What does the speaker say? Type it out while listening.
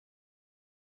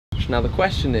church. Now the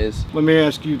question is, let me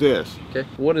ask you this. okay,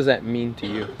 what does that mean to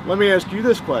you? Let me ask you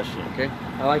this question. Okay,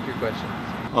 I like your question.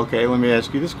 Okay, let me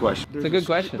ask you this question. It's a good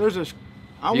question. I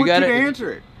want You you gotta- to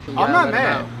answer it. you I'm gotta not let 'em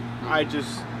mad. out. I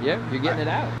just... Yeah, you're getting it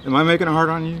out. Am I making it hard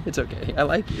on you? It's okay. I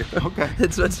like you. Okay.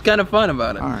 It's what's kind of fun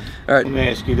about it. All right. All right. Let me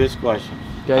ask you this question.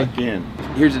 Okay. Again.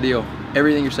 Here's the deal.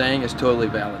 Everything you're saying is totally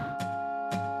valid.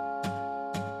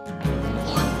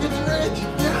 It's ready.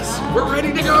 Yes, we're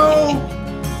ready to go.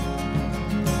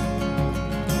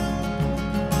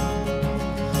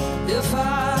 If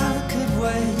I could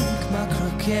wake my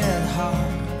crooked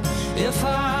heart, if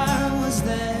I was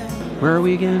there. Where are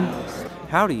we again?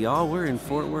 Howdy, y'all. We're in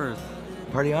Fort Worth.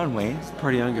 Party on, Wayne.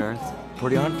 Party on, Garth.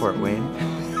 Party on, Fort Wayne.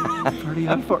 Party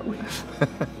on Fort Wayne.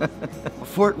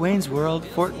 Fort Wayne's World.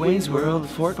 Fort Wayne's World.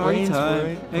 Fort Party Wayne's time.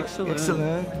 World. Excellent.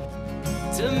 Excellent.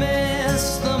 To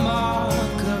miss the mark,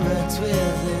 correct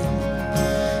with it.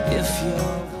 If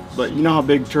you're But you know how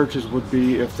big churches would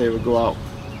be if they would go out?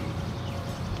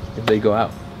 If they go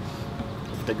out.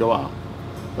 If they go out.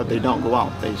 But they don't go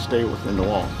out. They stay within the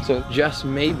walls. So just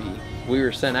maybe we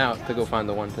were sent out to go find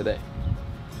the one today.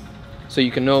 So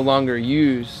you can no longer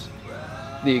use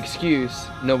the excuse,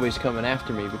 nobody's coming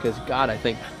after me, because God, I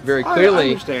think, very I clearly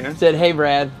understand. said, hey,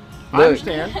 Brad, I look,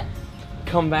 understand.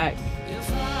 come back. If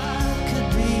I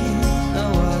could be, I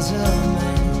was a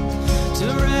man to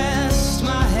rest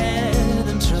my head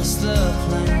and trust the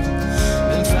plan.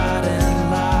 Been fighting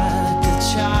like a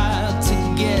child to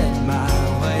get my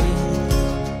way.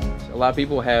 A lot of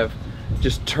people have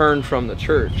just turned from the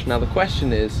church. Now the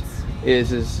question is,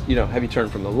 you know, have you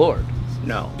turned from the Lord?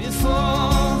 No.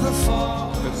 Before the fall,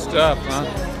 Good stuff, huh? I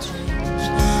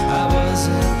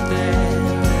wasn't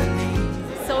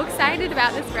there. So excited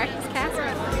about this breakfast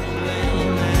casserole.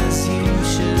 As you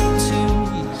should too.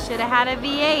 Should have had a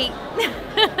V8.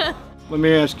 Let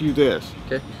me ask you this.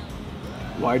 Okay.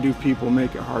 Why do people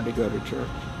make it hard to go to church?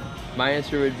 My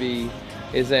answer would be,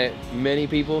 is that many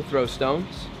people throw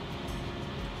stones.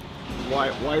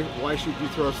 Why should you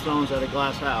throw stones at a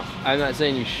glass house? I'm not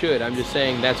saying you should, I'm just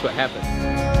saying that's what happened.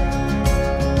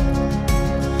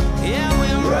 Yeah,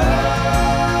 we're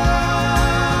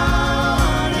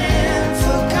running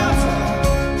for cover.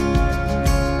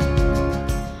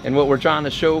 And what we're trying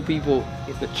to show people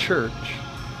at the church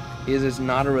is it's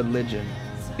not a religion,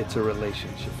 it's a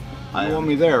relationship. You want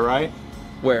me there, right?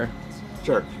 Where?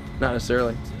 Church. Not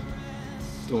necessarily,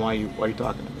 Then why are you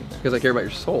talking to me then? because I care about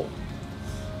your soul.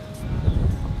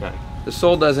 Okay. The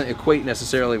soul doesn't equate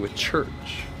necessarily with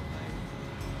church.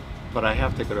 But I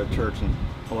have to go to church in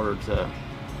order to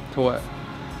To what?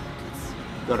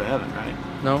 go to heaven, right?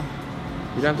 No?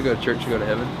 You don't have to go to church to go to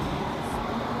heaven.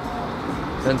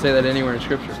 Doesn't say that anywhere in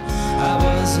scripture. I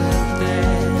wasn't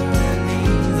there, and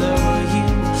neither were you,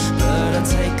 but I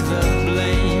take the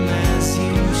blame as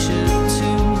you should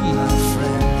too, my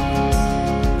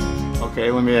friend. Okay,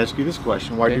 let me ask you this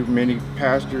question. Why Okay. do many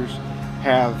pastors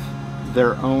have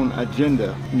their own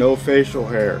agenda? No facial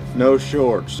hair, no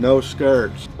shorts, no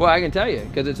skirts. Well, I can tell you,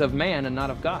 because it's of man and not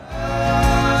of God.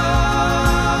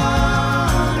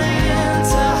 Running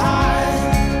to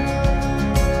hide.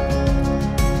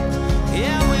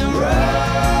 Yeah, we're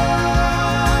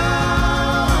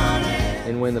running.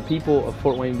 And when the people of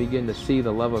Fort Wayne begin to see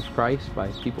the love of Christ by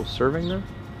people serving them,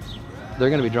 they're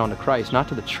going to be drawn to Christ, not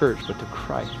to the church, but to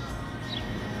Christ.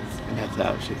 And that's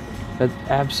absolutely. That's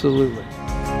absolutely.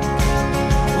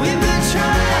 We've been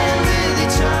trying with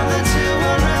each other to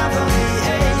unravel the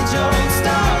age-old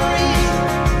story.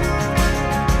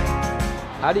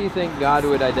 How do you think God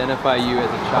would identify you as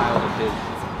a child of His?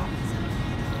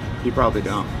 You probably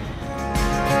don't.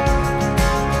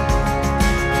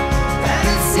 And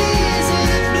it's easy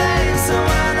to blame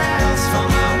someone else for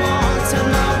my wants and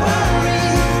my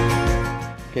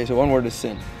worry. Okay, so one word is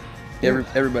sin.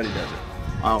 Everybody does it.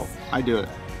 Oh, I do it.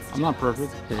 I'm not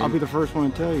perfect. I'll be the first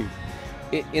one to tell you.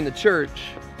 In the church,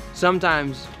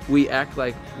 sometimes we act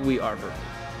like we are perfect.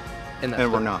 And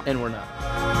And we're not. And we're not.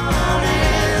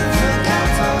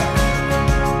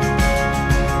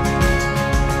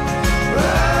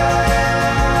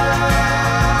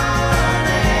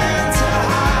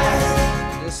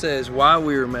 This says, while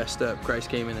we were messed up, Christ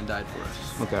came in and died for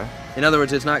us. Okay. In other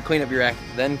words, it's not clean up your act,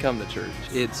 then come to church.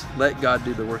 It's let God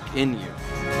do the work in you.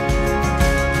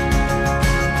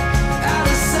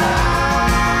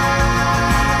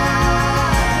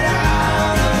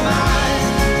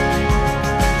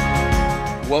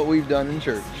 What we've done in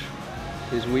church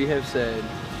is we have said,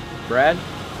 Brad,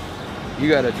 you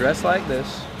got to dress like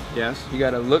this. Yes. You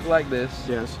got to look like this.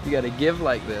 Yes. You got to give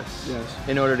like this. Yes.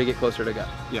 In order to get closer to God.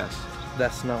 Yes.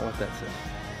 That's not what that says.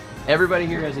 Everybody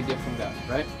here has a gift from God,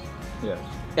 right? Yes.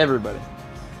 Everybody.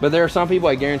 But there are some people,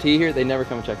 I guarantee here, they never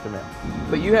come and check their mail.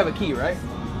 But you have a key, right?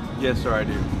 Yes, sir, I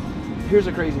do. Here's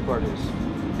the crazy part is,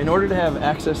 in order to have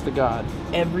access to God,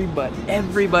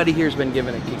 everybody here has been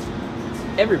given a key.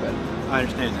 Everybody. I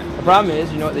understand that. The problem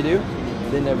is, you know what they do?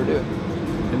 They never do it.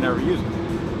 They never use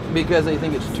it. Because they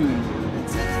think it's too easy.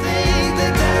 To think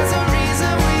that there's a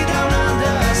reason we don't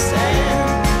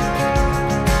understand.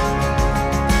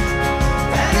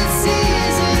 And it's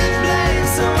easy to blame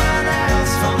someone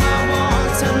else for my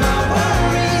wants and my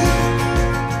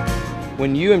worry.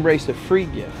 When you embrace the free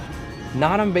gift,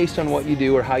 not on based on what you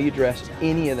do or how you dress,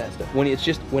 any of that stuff. When it's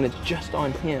just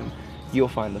on Him, you'll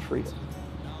find the freedom.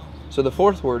 So the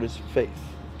fourth word is faith.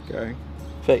 Okay.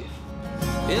 Faith.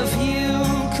 If you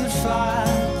could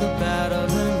fight the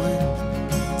battle and win,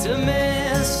 to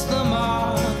miss the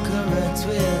mark, correct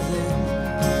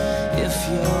within, if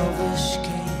your wish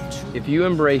came true. If you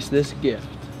embrace this gift,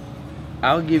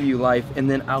 I'll give you life and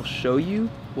then I'll show you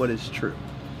what is true.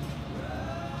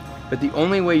 But the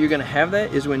only way you're going to have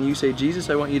that is when you say, Jesus,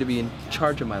 I want you to be in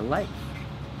charge of my life.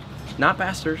 Not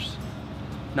pastors,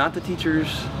 not the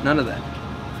teachers, none of that.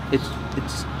 It's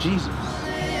Jesus.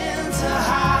 To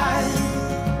hide.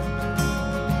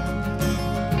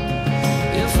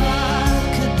 If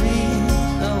I could be,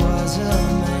 I was a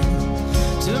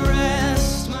man to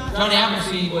rest my Johnny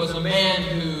Appleseed was a man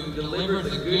who delivered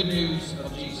the good news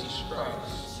of Jesus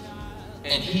Christ,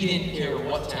 and he didn't care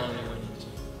what town he went into.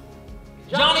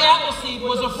 Johnny Appleseed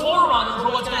was a forerunner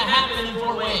for what's going to happen in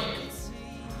Fort Wayne.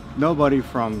 Nobody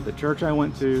from the church I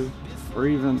went to, or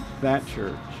even that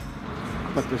church,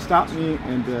 but to stop me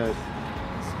and to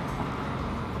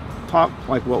talk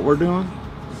like what we're doing,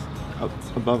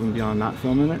 above and beyond not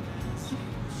filming it,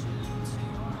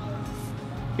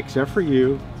 except for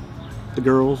you, the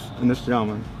girls, and this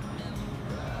gentleman,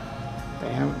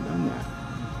 they haven't done that.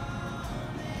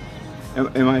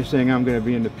 Am I saying I'm going to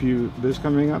be in the pew this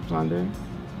coming up Sunday?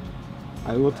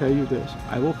 I will tell you this,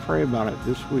 I will pray about it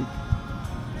this week,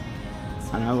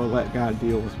 and I will let God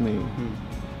deal with me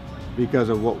because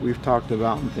of what we've talked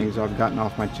about and things I've gotten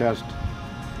off my chest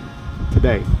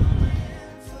today.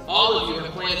 All of you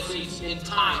have planted seeds in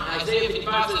time. Isaiah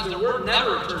 55 says the word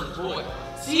never returns void.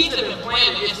 Seeds have been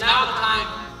planted. It's now the time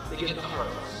to get the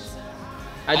harvest.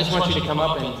 I just want you to come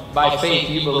up and by faith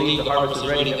you believe the harvest is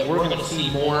ready, that we're going to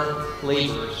see more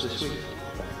laborers this week.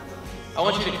 I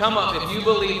want you to come up if you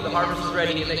believe the harvest is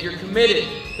ready and that you're committed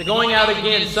to going out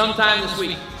again sometime this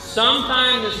week.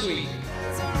 Sometime this week.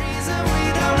 There's a reason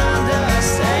we don't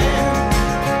understand.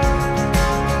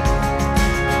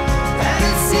 And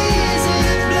it's easy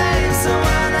to blame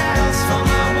someone else for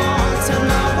my wants and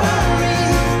my worry.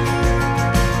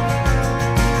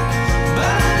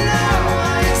 But I know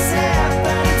I accept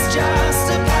that it's just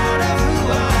a part of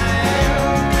who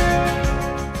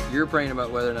I am. You're praying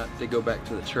about whether or not they go back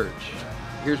to the church.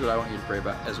 Here's what I want you to pray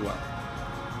about as well.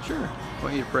 Sure. I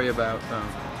want you to pray about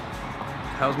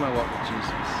how's my walk with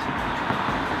Jesus?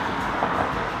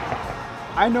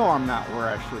 I know I'm not where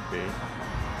I should be.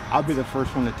 I'll be the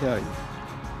first one to tell you.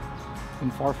 I'm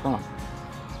far from.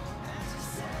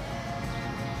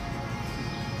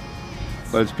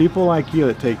 But it's people like you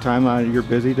that take time out of your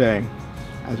busy day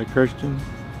as a Christian,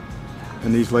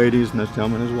 and these ladies and this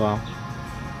gentleman as well.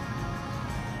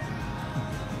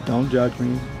 Don't judge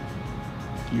me.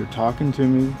 You're talking to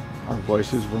me. Our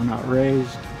voices were not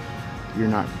raised. You're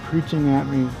not preaching at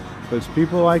me. But it's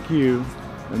people like you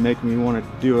that make me want to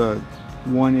do a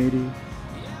 180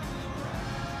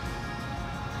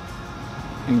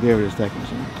 and give it a second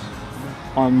chance.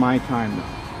 On my time though.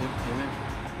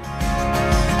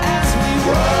 As we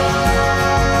walk